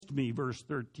against me, verse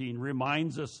 13,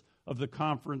 reminds us of the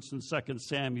conference in 2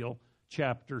 Samuel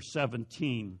chapter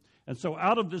 17. And so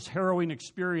out of this harrowing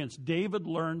experience, David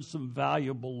learned some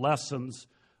valuable lessons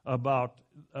about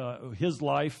his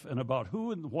life and about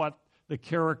who and what the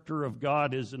character of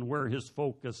God is and where his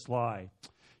focus lie.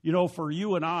 You know, for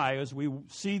you and I, as we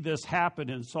see this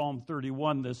happen in Psalm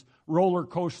 31, this roller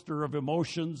coaster of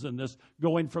emotions and this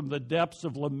going from the depths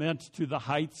of lament to the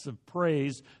heights of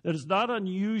praise, that is not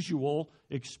unusual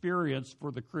experience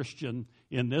for the Christian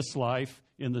in this life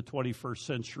in the 21st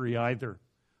century either.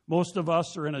 Most of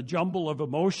us are in a jumble of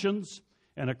emotions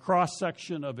and a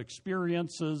cross-section of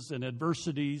experiences and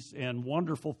adversities and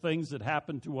wonderful things that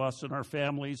happen to us and our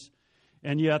families.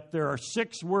 And yet there are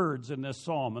 6 words in this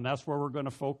psalm, and that's where we're going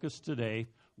to focus today.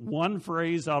 One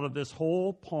phrase out of this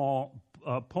whole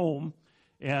poem,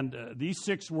 and these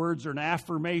 6 words are an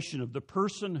affirmation of the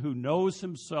person who knows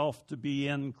himself to be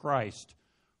in Christ.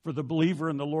 For the believer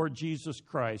in the Lord Jesus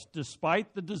Christ,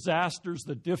 despite the disasters,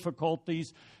 the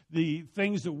difficulties, the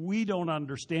things that we don't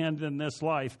understand in this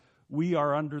life, we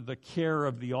are under the care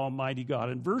of the Almighty God.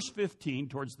 In verse 15,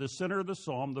 towards the center of the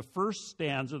psalm, the first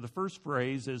stanza, the first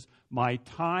phrase is, "My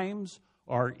times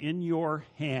are in your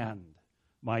hand."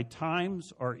 My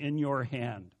times are in your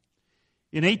hand.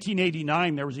 In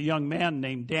 1889, there was a young man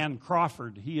named Dan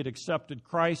Crawford. He had accepted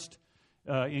Christ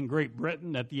in Great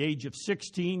Britain at the age of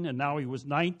 16, and now he was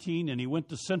 19, and he went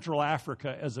to Central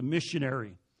Africa as a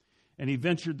missionary. And he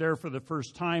ventured there for the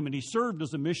first time, and he served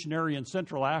as a missionary in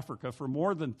Central Africa for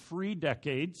more than 3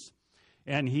 decades.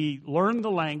 And he learned the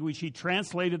language. He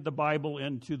translated the Bible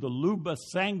into the Luba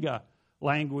Sanga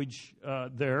language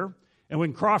there. And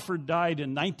when Crawford died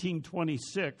in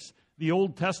 1926, the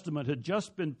Old Testament had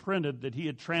just been printed that he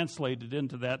had translated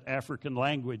into that African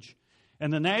language.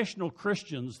 And the national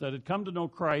Christians that had come to know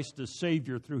Christ as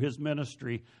Savior through his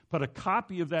ministry put a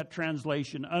copy of that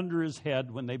translation under his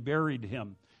head when they buried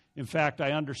him. In fact,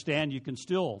 I understand you can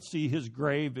still see his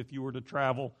grave if you were to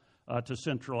travel to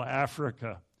Central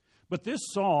Africa. But this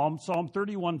psalm, Psalm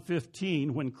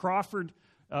 31:15, when Crawford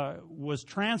was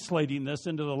translating this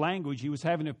into the language, he was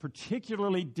having a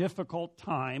particularly difficult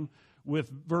time with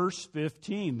verse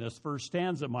 15, this first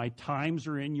stanza, "My times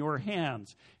are in your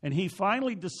hands." And he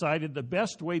finally decided the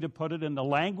best way to put it in the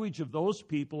language of those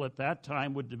people at that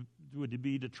time would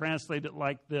be to translate it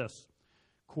like this,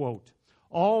 quote,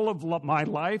 "All of my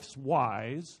life's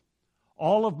whys,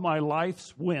 all of my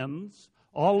life's wins,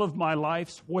 all of my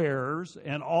life's wheres,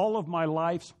 and all of my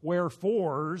life's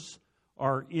wherefores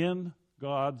are in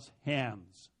God's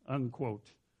hands,"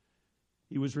 unquote.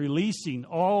 He was releasing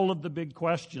all of the big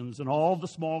questions and all the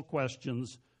small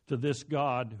questions to this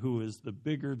God who is the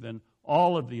bigger than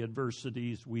all of the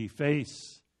adversities we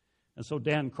face. And so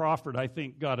Dan Crawford, I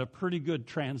think, got a pretty good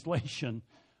translation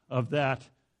of that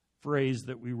phrase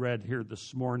that we read here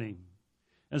this morning.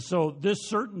 And so this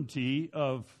certainty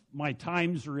of my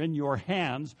times are in your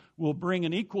hands will bring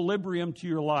an equilibrium to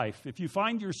your life. If you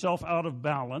find yourself out of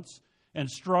balance and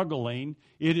struggling,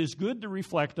 it is good to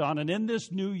reflect on. And in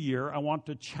this new year, I want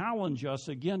to challenge us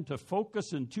again to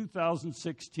focus in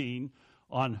 2016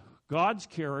 on God's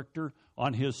character,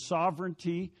 on his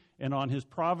sovereignty, and on his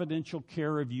providential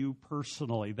care of you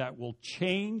personally. That will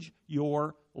change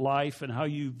your life and how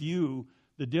you view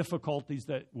the difficulties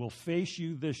that will face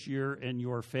you this year and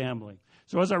your family.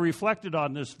 So as I reflected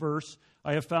on this verse,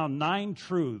 I have found 9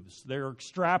 truths. They're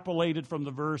extrapolated from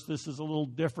the verse. This is a little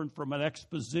different from an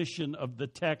exposition of the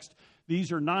text.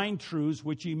 These are 9 truths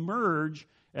which emerge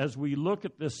as we look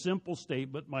at this simple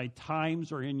statement, "My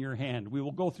times are in your hand." We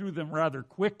will go through them rather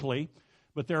quickly,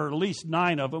 but there are at least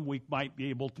 9 of them. We might be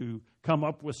able to come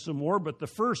up with some more. But the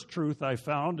first truth I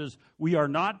found is we are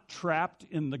not trapped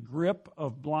in the grip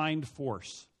of blind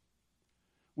force.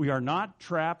 We are not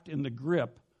trapped in the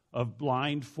grip of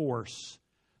blind force.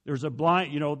 There's the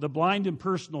blind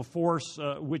impersonal force,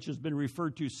 which has been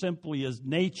referred to simply as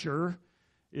nature,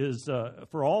 is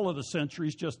for all of the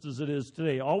centuries just as it is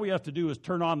today. All we have to do is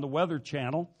turn on the Weather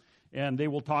Channel, and they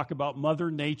will talk about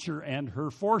Mother Nature and her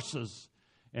forces.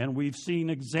 And we've seen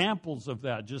examples of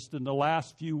that just in the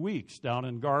last few weeks down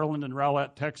in Garland and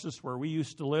Rowlett, Texas, where we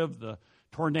used to live, the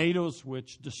tornadoes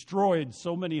which destroyed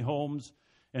so many homes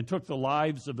and took the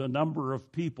lives of a number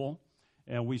of people.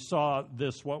 And we saw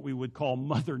this, what we would call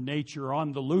Mother Nature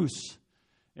on the loose.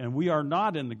 And we are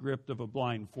not in the grip of a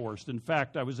blind force. In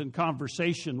fact, I was in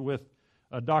conversation with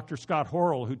Dr. Scott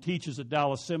Horrell, who teaches at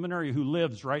Dallas Seminary, who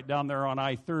lives right down there on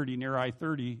I-30, near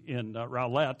I-30 in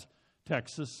Rowlett,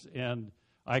 Texas. And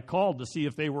I called to see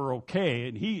if they were okay.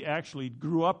 And he actually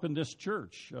grew up in this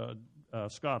church,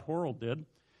 Scott Horrell did.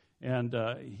 And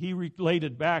he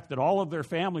related back that all of their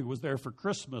family was there for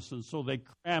Christmas, and so they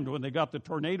crammed. When they got the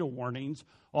tornado warnings,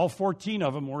 all 14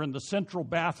 of them were in the central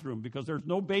bathroom because there's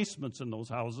no basements in those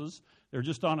houses. They're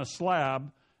just on a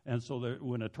slab, and so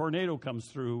when a tornado comes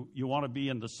through, you want to be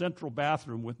in the central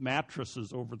bathroom with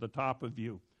mattresses over the top of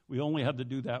you. We only had to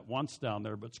do that once down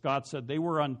there, but Scott said they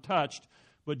were untouched,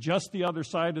 but just the other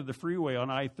side of the freeway on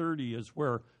I-30 is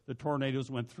where the tornadoes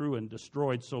went through and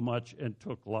destroyed so much and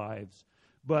took lives.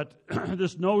 But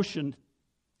this notion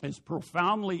is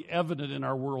profoundly evident in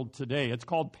our world today. It's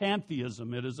called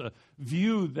pantheism. It is a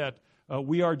view that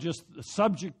we are just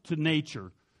subject to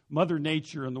nature. Mother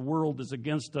Nature and the world is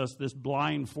against us, this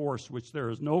blind force which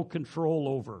there is no control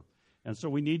over. And so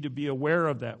we need to be aware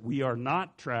of that. We are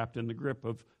not trapped in the grip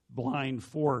of blind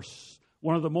force.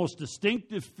 One of the most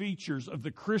distinctive features of the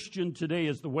Christian today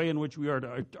is the way in which we are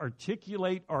to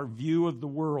articulate our view of the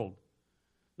world.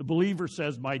 The believer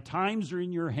says, my times are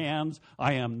in your hands.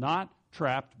 I am not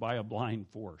trapped by a blind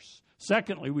force.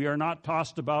 Secondly, we are not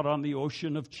tossed about on the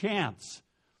ocean of chance.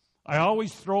 I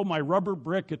always throw my rubber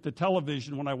brick at the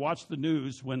television when I watch the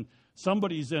news when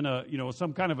somebody's in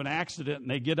some kind of an accident and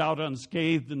they get out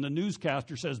unscathed and the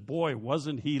newscaster says, boy,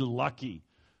 wasn't he lucky.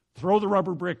 Throw the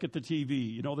rubber brick at the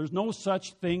TV. There's no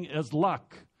such thing as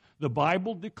luck. The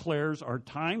Bible declares our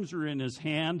times are in His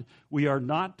hand. We are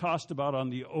not tossed about on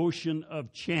the ocean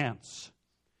of chance.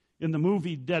 In the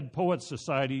movie Dead Poets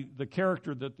Society, the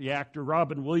character that the actor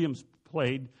Robin Williams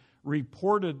played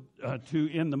reported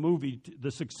in the movie the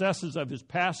successes of his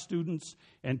past students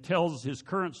and tells his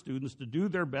current students to do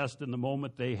their best in the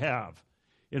moment they have.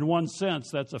 In one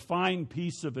sense, that's a fine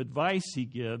piece of advice he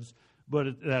gives, but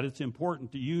that it's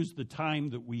important to use the time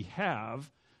that we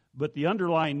have. But the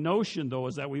underlying notion, though,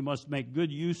 is that we must make good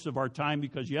use of our time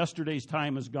because yesterday's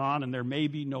time is gone and there may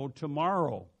be no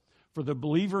tomorrow. For the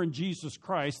believer in Jesus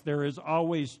Christ, there is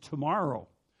always tomorrow.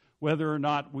 Whether or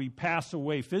not we pass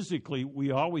away physically,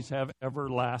 we always have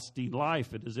everlasting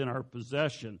life. It is in our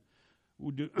possession.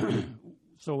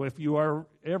 So if you are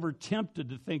ever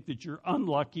tempted to think that you're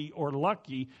unlucky or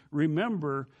lucky,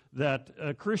 remember that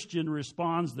a Christian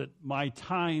responds that my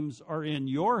times are in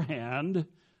your hand.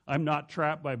 I'm not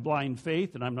trapped by blind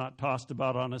faith, and I'm not tossed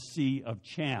about on a sea of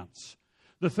chance.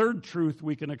 The third truth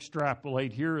we can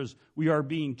extrapolate here is we are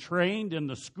being trained in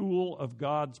the school of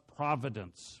God's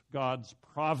providence. God's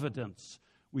providence.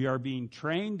 We are being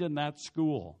trained in that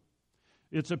school.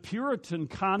 It's a Puritan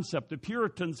concept. The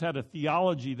Puritans had a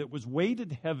theology that was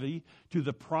weighted heavy to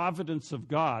the providence of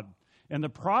God. And the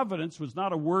providence was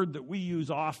not a word that we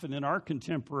use often in our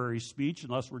contemporary speech,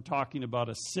 unless we're talking about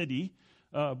a city.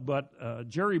 But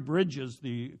Jerry Bridges,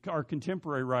 our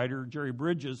contemporary writer, Jerry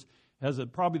Bridges, has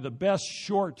probably the best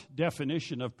short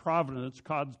definition of providence,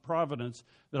 God's providence,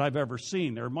 that I've ever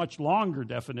seen. There are much longer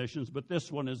definitions, but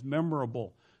this one is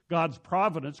memorable. God's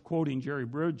providence, quoting Jerry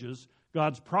Bridges,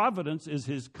 God's providence is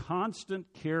His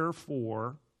constant care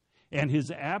for and His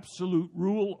absolute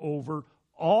rule over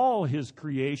all His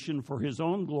creation for His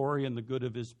own glory and the good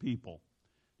of His people.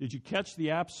 Did you catch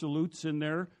the absolutes in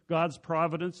there? God's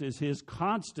providence is His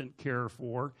constant care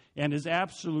for and His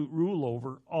absolute rule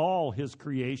over all His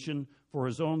creation for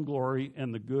His own glory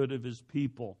and the good of His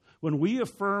people. When we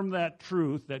affirm that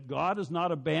truth, that God has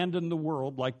not abandoned the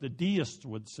world like the deists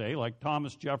would say, like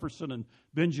Thomas Jefferson and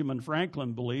Benjamin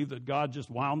Franklin believe that God just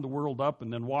wound the world up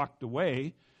and then walked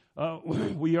away,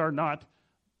 we are not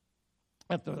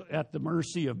at the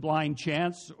mercy of blind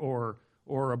chance or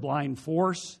a blind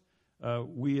force.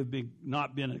 We have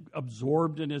not been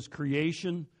absorbed in His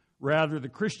creation. Rather, the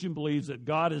Christian believes that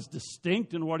God is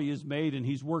distinct in what He has made, and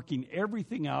He's working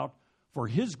everything out for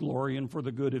His glory and for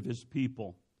the good of His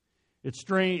people. It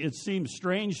seems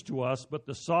strange to us, but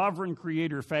the sovereign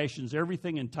Creator fashions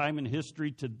everything in time and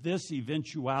history to this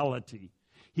eventuality.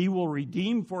 He will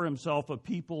redeem for Himself a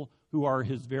people who are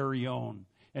His very own.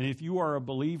 And if you are a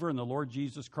believer in the Lord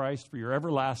Jesus Christ for your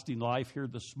everlasting life here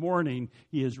this morning,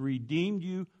 He has redeemed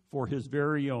you for His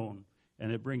very own.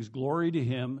 And it brings glory to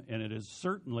Him, and it is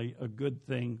certainly a good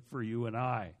thing for you and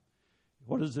I.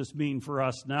 What does this mean for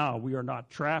us now? We are not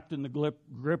trapped in the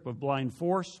grip of blind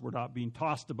force. We're not being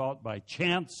tossed about by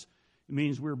chance. It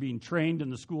means we're being trained in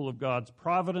the school of God's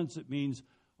providence. It means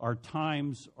our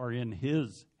times are in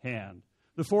His hand.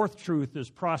 The fourth truth is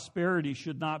prosperity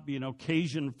should not be an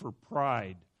occasion for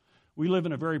pride. We live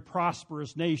in a very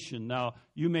prosperous nation. Now,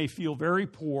 you may feel very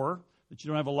poor, that you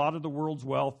don't have a lot of the world's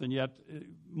wealth, and yet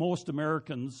most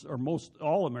Americans, or most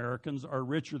all Americans, are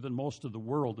richer than most of the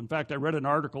world. In fact, I read an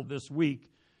article this week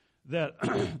that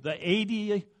the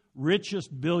 80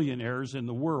 richest billionaires in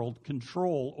the world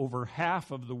control over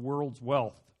half of the world's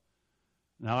wealth.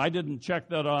 Now, I didn't check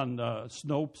that on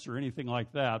Snopes or anything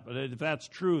like that, but if that's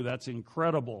true, that's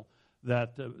incredible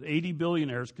that 80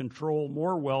 billionaires control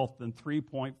more wealth than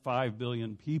 3.5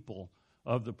 billion people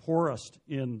of the poorest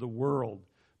in the world.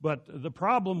 But the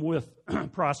problem with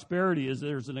prosperity is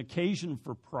there's an occasion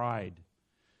for pride.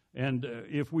 And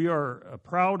if we are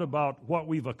proud about what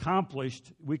we've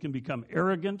accomplished, we can become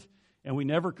arrogant, and we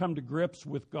never come to grips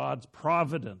with God's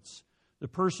providence. The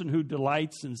person who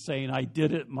delights in saying, I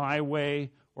did it my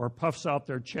way, or puffs out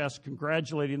their chest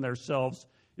congratulating themselves,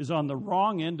 is on the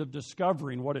wrong end of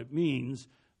discovering what it means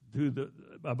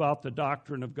about the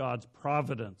doctrine of God's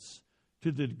providence.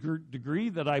 To the degree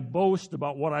that I boast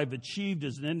about what I've achieved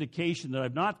is an indication that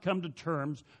I've not come to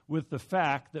terms with the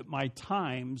fact that my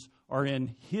times are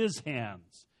in His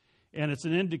hands. And it's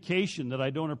an indication that I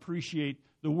don't appreciate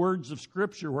the words of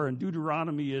Scripture, where in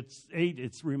Deuteronomy 8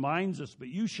 it reminds us, but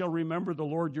you shall remember the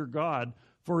Lord your God,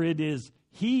 for it is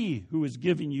He who is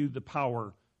giving you the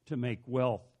power to make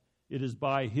wealth. It is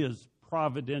by His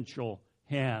providential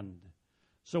hand.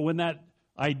 So when that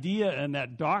idea and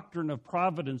that doctrine of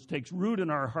providence takes root in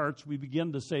our hearts, we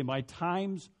begin to say, my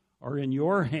times are in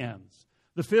your hands.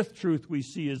 The fifth truth we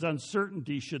see is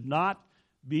uncertainty should not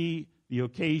be the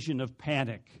occasion of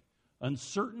panic.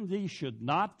 Uncertainty should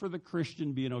not, for the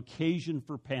Christian, be an occasion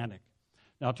for panic.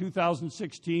 Now,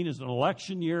 2016 is an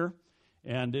election year,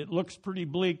 and it looks pretty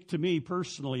bleak to me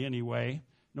personally anyway,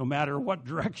 no matter what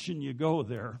direction you go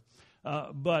there.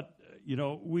 But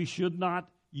we should not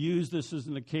use this as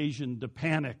an occasion to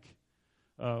panic.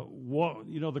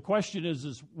 The question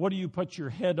is what do you put your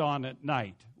head on at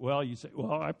night? Well, you say,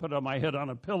 I put my head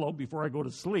on a pillow before I go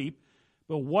to sleep.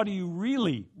 But what do you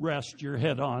really rest your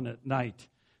head on at night?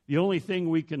 The only thing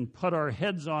we can put our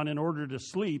heads on in order to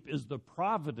sleep is the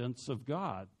providence of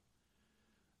God.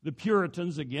 The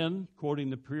Puritans, again, quoting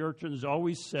the Puritans,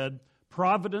 always said,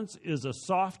 providence is a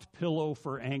soft pillow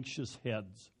for anxious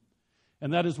heads.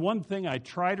 And that is one thing I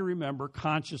try to remember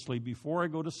consciously before I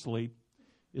go to sleep,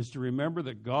 is to remember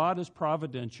that God is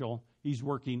providential. He's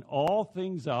working all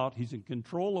things out. He's in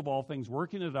control of all things,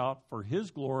 working it out for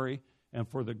His glory and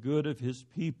for the good of His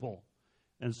people.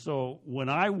 And so when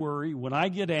I worry, when I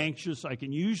get anxious, I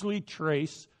can usually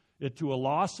trace it to a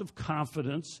loss of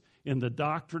confidence in the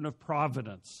doctrine of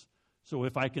providence. So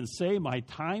if I can say my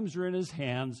times are in His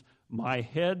hands, my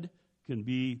head can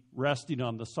be resting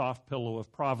on the soft pillow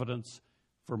of providence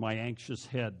for my anxious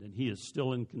head, and He is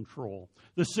still in control.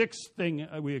 The sixth thing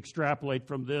we extrapolate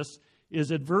from this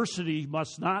is adversity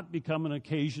must not become an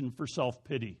occasion for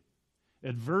self-pity.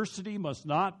 Adversity must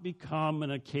not become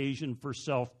an occasion for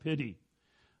self-pity.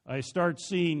 I start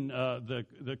seeing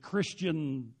the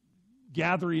Christian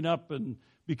gathering up and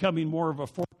becoming more of a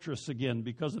fortress again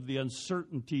because of the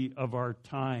uncertainty of our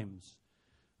times.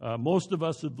 Most of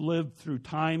us have lived through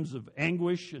times of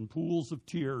anguish and pools of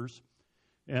tears.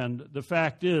 And the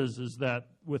fact is that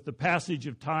with the passage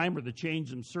of time or the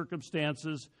change in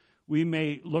circumstances, we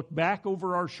may look back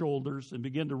over our shoulders and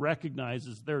begin to recognize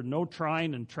that there are no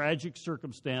trying and tragic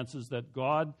circumstances that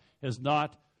God has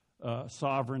not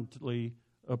sovereignly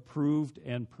approved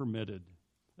and permitted.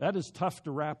 That is tough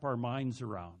to wrap our minds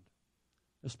around,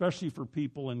 especially for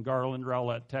people in Garland,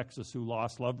 Rowlett, Texas, who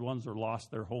lost loved ones or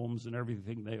lost their homes and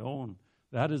everything they own.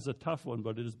 That is a tough one,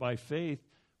 but it is by faith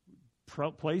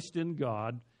placed in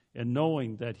God and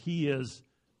knowing that He is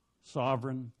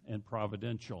sovereign and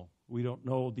providential. We don't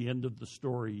know the end of the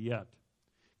story yet.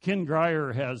 Ken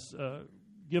Grier has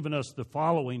given us the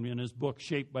following in his book,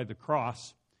 Shaped by the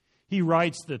Cross. He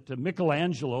writes that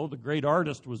Michelangelo, the great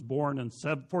artist, was born in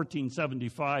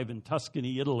 1475 in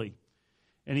Tuscany, Italy.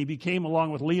 And he became,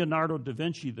 along with Leonardo da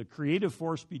Vinci, the creative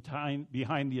force behind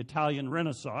the Italian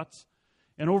Renaissance.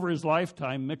 And over his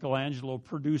lifetime, Michelangelo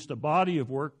produced a body of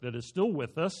work that is still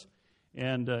with us.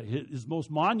 And his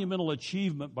most monumental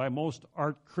achievement by most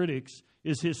art critics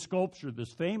is his sculpture,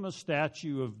 this famous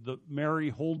statue of Mary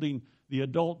holding the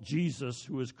adult Jesus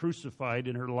who is crucified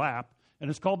in her lap. And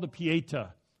it's called the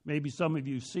Pieta. Maybe some of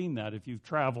you have seen that if you've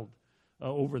traveled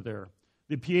over there.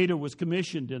 The Pieta was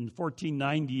commissioned in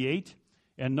 1498.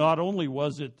 And not only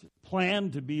was it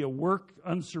planned to be a work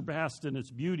unsurpassed in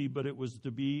its beauty, but it was to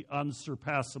be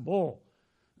unsurpassable.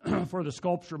 For the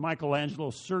sculpture, Michelangelo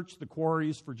searched the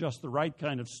quarries for just the right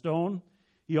kind of stone.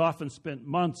 He often spent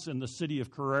months in the city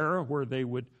of Carrara where they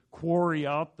would quarry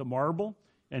out the marble,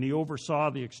 and he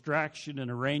oversaw the extraction and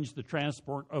arranged the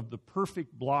transport of the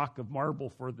perfect block of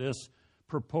marble for this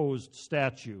proposed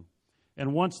statue.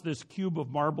 And once this cube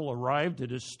of marble arrived at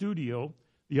his studio,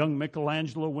 the young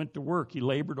Michelangelo went to work. He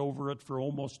labored over it for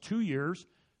almost 2 years,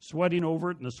 sweating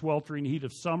over it in the sweltering heat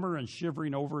of summer and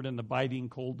shivering over it in the biting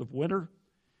cold of winter.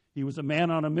 He was a man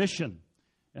on a mission,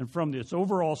 And from its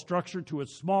overall structure to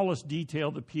its smallest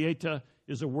detail, the Pietà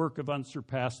is a work of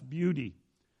unsurpassed beauty.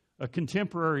 A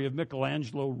contemporary of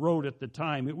Michelangelo wrote at the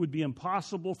time, "It would be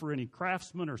impossible for any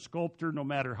craftsman or sculptor, no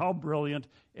matter how brilliant,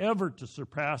 ever to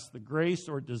surpass the grace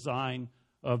or design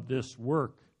of this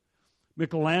work."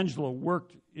 Michelangelo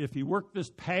if he worked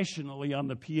this passionately on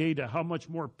the Pietà, how much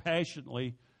more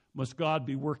passionately must God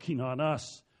be working on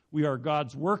us? We are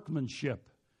God's workmanship.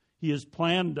 He has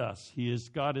planned us. He has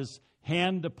got His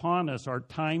hand upon us. Our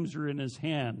times are in His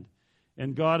hand.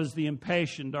 And God is the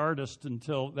impassioned artist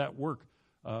until that work,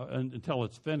 until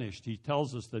it's finished. He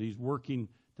tells us that He's working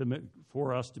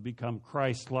for us to become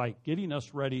Christ-like, getting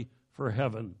us ready for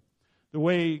heaven. The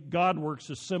way God works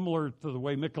is similar to the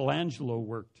way Michelangelo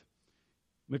worked.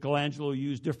 Michelangelo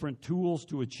used different tools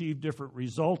to achieve different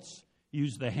results. He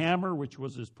used the hammer, which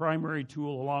was his primary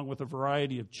tool, along with a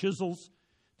variety of chisels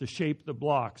to shape the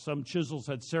block. Some chisels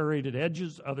had serrated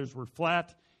edges, others were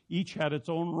flat. Each had its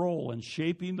own role in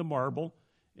shaping the marble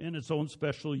and its own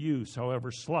special use,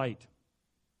 however slight.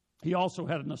 He also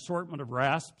had an assortment of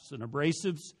rasps and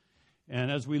abrasives, and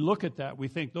as we look at that, we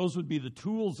think those would be the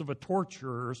tools of a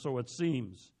torturer, so it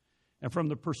seems. And from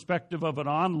the perspective of an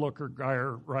onlooker,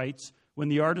 Geyer writes, when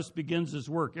the artist begins his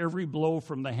work, every blow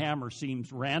from the hammer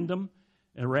seems random,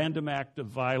 a random act of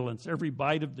violence. Every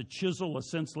bite of the chisel, a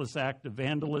senseless act of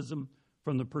vandalism.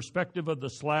 From the perspective of the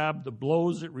slab, the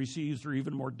blows it receives are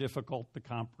even more difficult to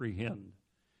comprehend.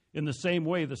 In the same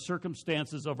way, the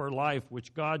circumstances of our life,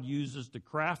 which God uses to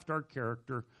craft our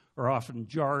character, are often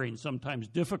jarring, sometimes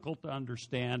difficult to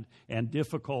understand, and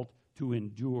difficult to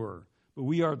endure. But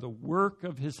we are the work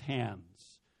of His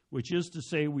hands, which is to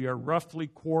say we are roughly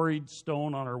quarried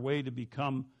stone on our way to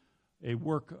become a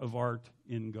work of art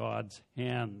in God's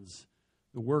hands.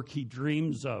 The work He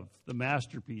dreams of, the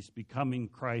masterpiece, becoming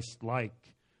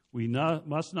Christ-like. We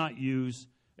must not use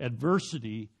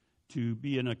adversity to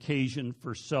be an occasion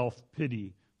for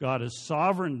self-pity. God is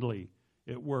sovereignly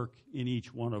at work in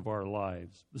each one of our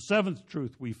lives. The seventh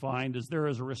truth we find is there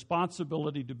is a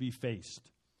responsibility to be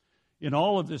faced. In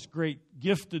all of this great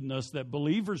giftedness that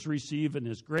believers receive in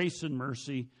His grace and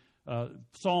mercy,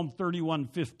 Psalm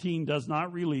 31:15 does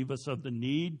not relieve us of the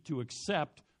need to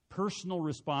accept personal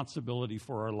responsibility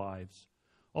for our lives.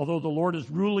 Although the Lord is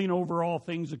ruling over all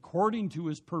things according to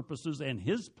His purposes and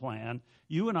His plan,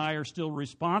 you and I are still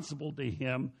responsible to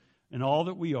Him in all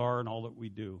that we are and all that we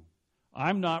do.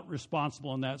 I'm not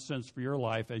responsible in that sense for your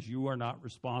life, as you are not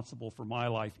responsible for my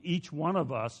life. Each one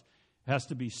of us has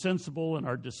to be sensible in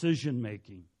our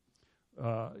decision-making.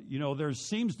 There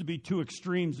seems to be two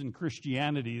extremes in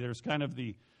Christianity. There's kind of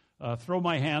the throw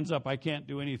my hands up, I can't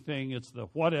do anything. It's the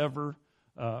whatever,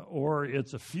 or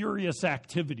it's a furious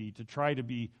activity to try to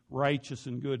be righteous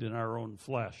and good in our own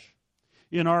flesh.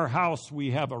 In our house,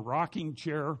 we have a rocking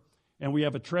chair and we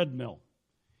have a treadmill.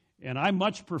 And I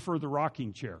much prefer the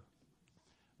rocking chair.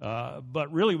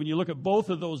 But really, when you look at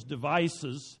both of those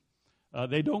devices,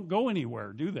 they don't go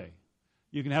anywhere, do they?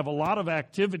 You can have a lot of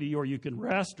activity, or you can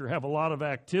rest or have a lot of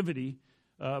activity,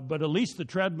 but at least the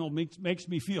treadmill makes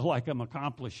me feel like I'm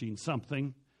accomplishing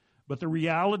something. But the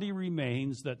reality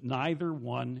remains that neither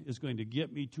one is going to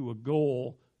get me to a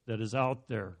goal that is out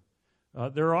there.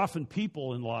 There are often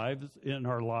people in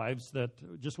our lives that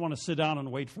just want to sit down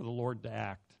and wait for the Lord to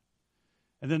act.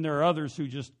 And then there are others who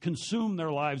just consume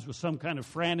their lives with some kind of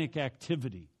frantic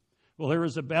activity. Well, there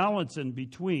is a balance in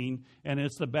between, and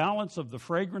it's the balance of the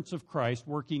fragrance of Christ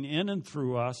working in and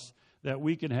through us that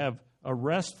we can have a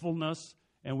restfulness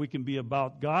and we can be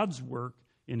about God's work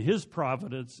in His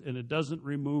providence, and it doesn't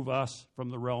remove us from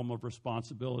the realm of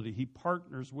responsibility. He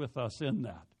partners with us in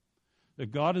that.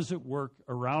 That God is at work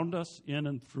around us, in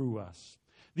and through us.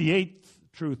 The eighth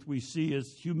truth we see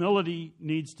is humility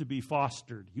needs to be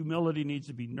fostered. Humility needs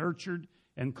to be nurtured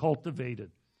and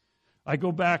cultivated. I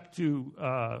go back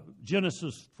to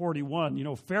Genesis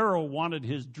 41. Pharaoh wanted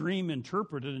his dream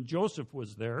interpreted, and Joseph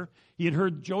was there. He had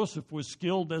heard Joseph was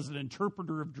skilled as an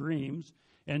interpreter of dreams.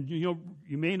 And you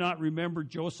may not remember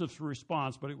Joseph's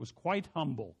response, but it was quite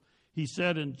humble. He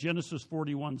said in Genesis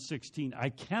 41:16, I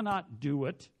cannot do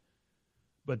it,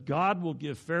 but God will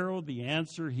give Pharaoh the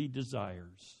answer he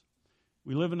desires.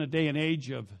 We live in a day and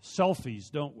age of selfies,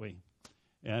 don't we?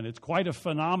 And it's quite a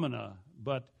phenomena,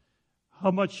 but how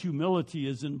much humility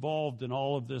is involved in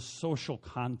all of this social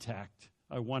contact,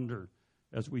 I wonder,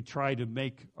 as we try to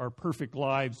make our perfect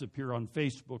lives appear on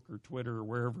Facebook or Twitter or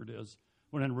wherever it is,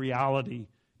 when in reality,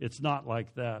 it's not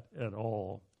like that at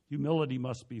all. Humility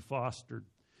must be fostered.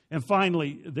 And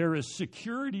finally, there is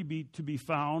security to be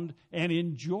found and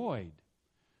enjoyed.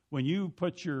 When you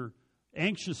put your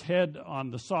anxious head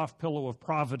on the soft pillow of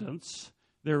providence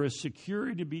There is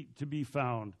security to be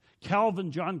found.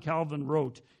 John Calvin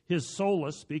wrote, his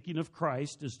solace, speaking of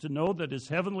Christ, is to know that his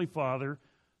heavenly Father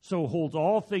so holds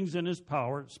all things in his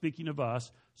power, speaking of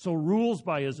us, so rules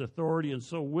by his authority, and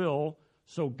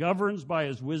so governs by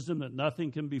his wisdom that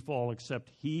nothing can befall except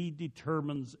he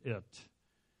determines it.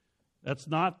 That's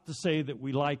not to say that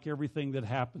we like everything that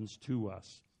happens to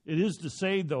us. It is to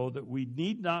say, though, that we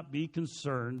need not be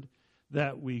concerned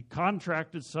that we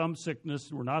contracted some sickness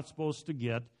we're not supposed to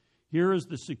get. Here is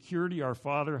the security our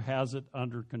Father has it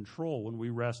under control when we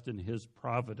rest in his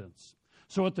providence.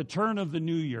 So at the turn of the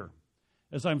new year,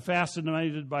 as I'm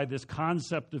fascinated by this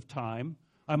concept of time,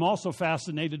 I'm also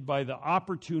fascinated by the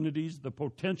opportunities, the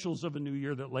potentials of a new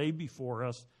year that lay before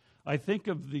us. I think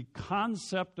of the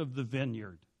concept of the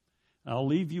vineyard. I'll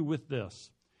leave you with this.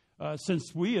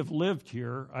 Since we have lived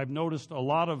here, I've noticed a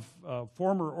lot of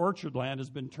former orchard land has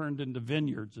been turned into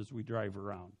vineyards as we drive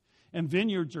around. And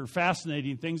vineyards are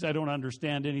fascinating things. I don't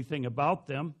understand anything about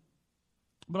them.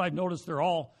 But I've noticed they're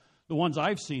all, the ones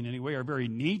I've seen anyway, are very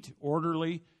neat,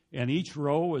 orderly, and each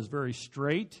row is very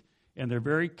straight, and they're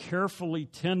very carefully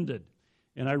tended.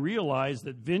 And I realize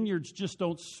that vineyards just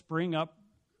don't spring up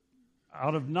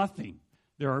out of nothing.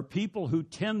 There are people who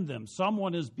tend them.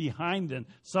 Someone is behind them.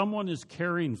 Someone is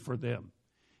caring for them.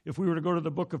 If we were to go to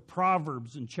the book of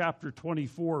Proverbs in chapter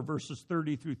 24, verses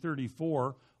 30 through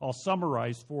 34, I'll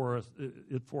summarize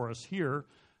it for us here.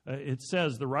 It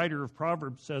says, the writer of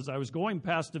Proverbs says, I was going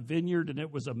past a vineyard and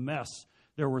it was a mess.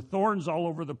 There were thorns all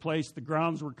over the place. The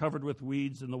grounds were covered with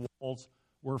weeds and the walls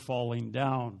were falling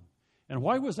down. And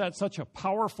why was that such a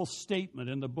powerful statement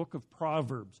in the book of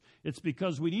Proverbs? It's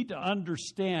because we need to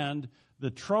understand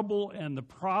the trouble and the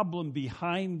problem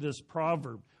behind this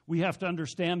proverb. We have to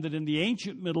understand that in the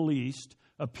ancient Middle East,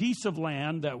 a piece of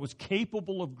land that was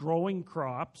capable of growing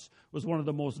crops was one of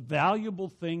the most valuable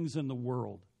things in the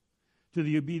world.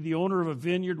 To be the owner of a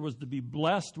vineyard was to be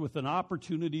blessed with an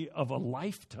opportunity of a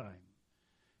lifetime.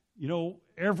 You know,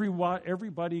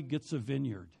 everybody gets a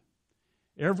vineyard.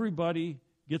 Everybody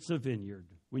gets a vineyard.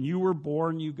 When you were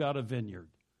born, you got a vineyard.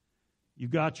 You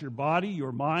got your body,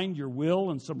 your mind, your will,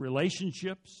 and some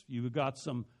relationships. You've got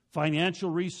some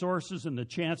financial resources and the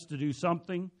chance to do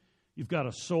something. You've got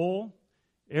a soul.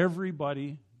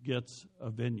 Everybody gets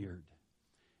a vineyard.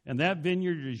 And that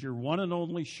vineyard is your one and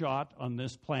only shot on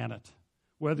this planet.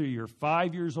 Whether you're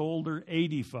 5 years old or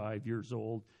 85 years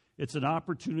old, it's an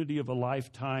opportunity of a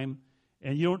lifetime,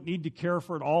 and you don't need to care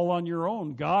for it all on your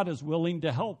own. God is willing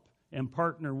to help and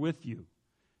partner with you.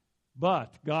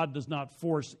 But God does not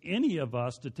force any of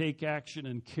us to take action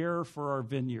and care for our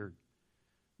vineyard.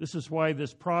 This is why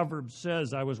this proverb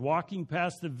says, I was walking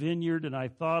past the vineyard and I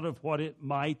thought of what it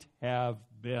might have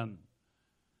been.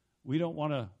 We don't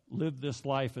want to live this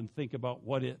life and think about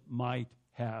what it might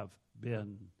have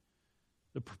been.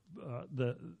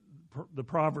 The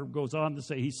proverb goes on to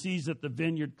say, he sees that the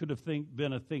vineyard could have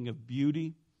been a thing of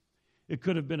beauty. It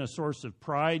could have been a source of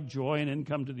pride, joy, and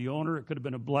income to the owner. It could have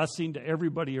been a blessing to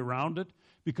everybody around it.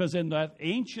 Because in that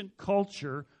ancient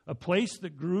culture, a place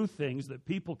that grew things that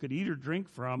people could eat or drink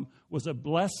from was a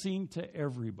blessing to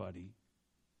everybody.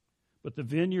 But the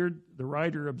vineyard, the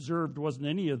writer observed, wasn't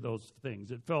any of those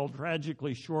things. It fell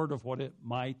tragically short of what it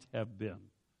might have been.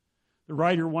 The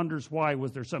writer wonders why.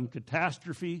 Was there some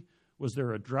catastrophe? Was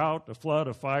there a drought, a flood,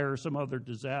 a fire, some other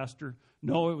disaster?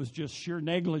 No, it was just sheer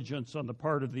negligence on the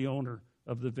part of the owner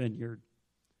of the vineyard.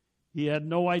 He had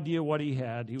no idea what he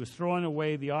had. He was throwing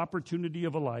away the opportunity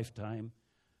of a lifetime.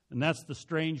 And that's the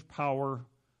strange power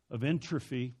of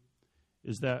entropy,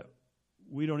 is that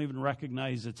we don't even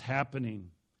recognize it's happening.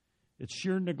 It's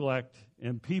sheer neglect,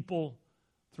 and people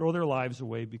throw their lives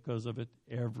away because of it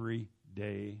every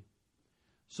day.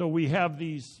 So we have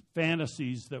these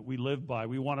fantasies that we live by.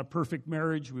 We want a perfect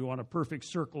marriage. We want a perfect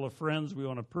circle of friends. We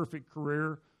want a perfect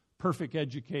career, perfect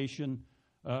education,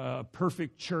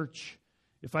 perfect church.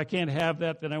 If I can't have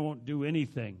that, then I won't do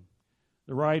anything.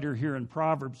 The writer here in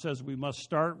Proverbs says we must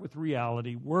start with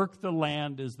reality. Work the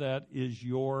land as that is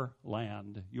your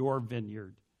land, your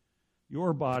vineyard,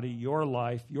 your body, your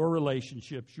life, your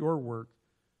relationships, your work,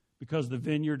 because the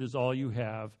vineyard is all you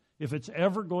have. If it's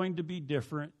ever going to be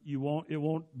different, it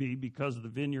won't be because the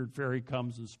vineyard fairy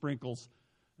comes and sprinkles,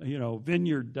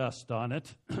 vineyard dust on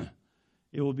it.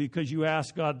 It will be because you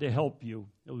ask God to help you.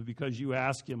 It will be because you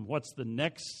ask him, what's the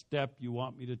next step you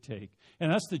want me to take?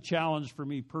 And that's the challenge for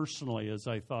me personally as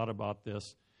I thought about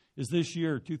this, is this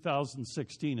year,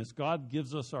 2016, as God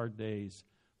gives us our days,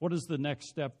 what is the next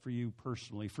step for you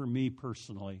personally, for me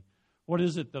personally? What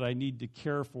is it that I need to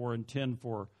care for and tend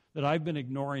for that I've been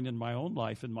ignoring in my own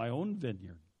life, in my own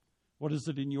vineyard? What is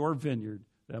it in your vineyard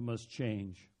that must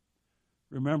change?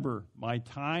 Remember, my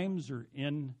times are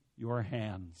in your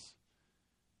hands.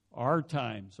 Our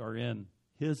times are in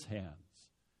His hands.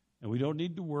 And we don't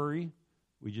need to worry.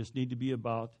 We just need to be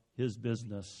about His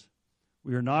business.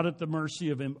 We are not at the mercy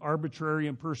of arbitrary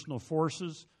impersonal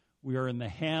forces. We are in the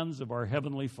hands of our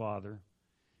Heavenly Father.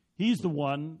 He's the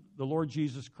one, the Lord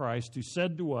Jesus Christ, who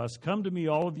said to us, "Come to me,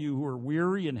 all of you who are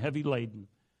weary and heavy laden.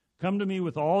 Come to me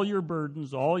with all your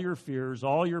burdens, all your fears,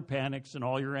 all your panics, and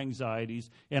all your anxieties,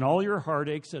 and all your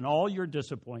heartaches, and all your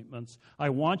disappointments.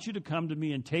 I want you to come to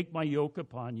me and take my yoke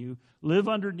upon you. Live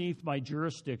underneath my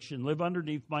jurisdiction. Live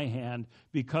underneath my hand,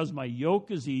 because my yoke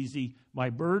is easy,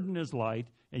 my burden is light,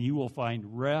 and you will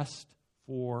find rest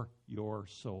for your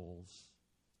souls."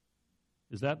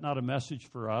 Is that not a message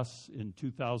for us in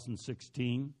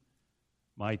 2016?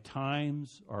 My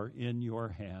times are in your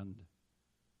hand.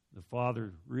 The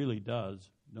Father really does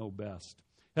know best.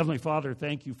 Heavenly Father,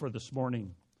 thank you for this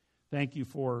morning. Thank you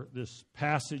for this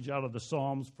passage out of the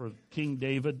Psalms, for King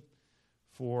David,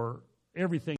 for everything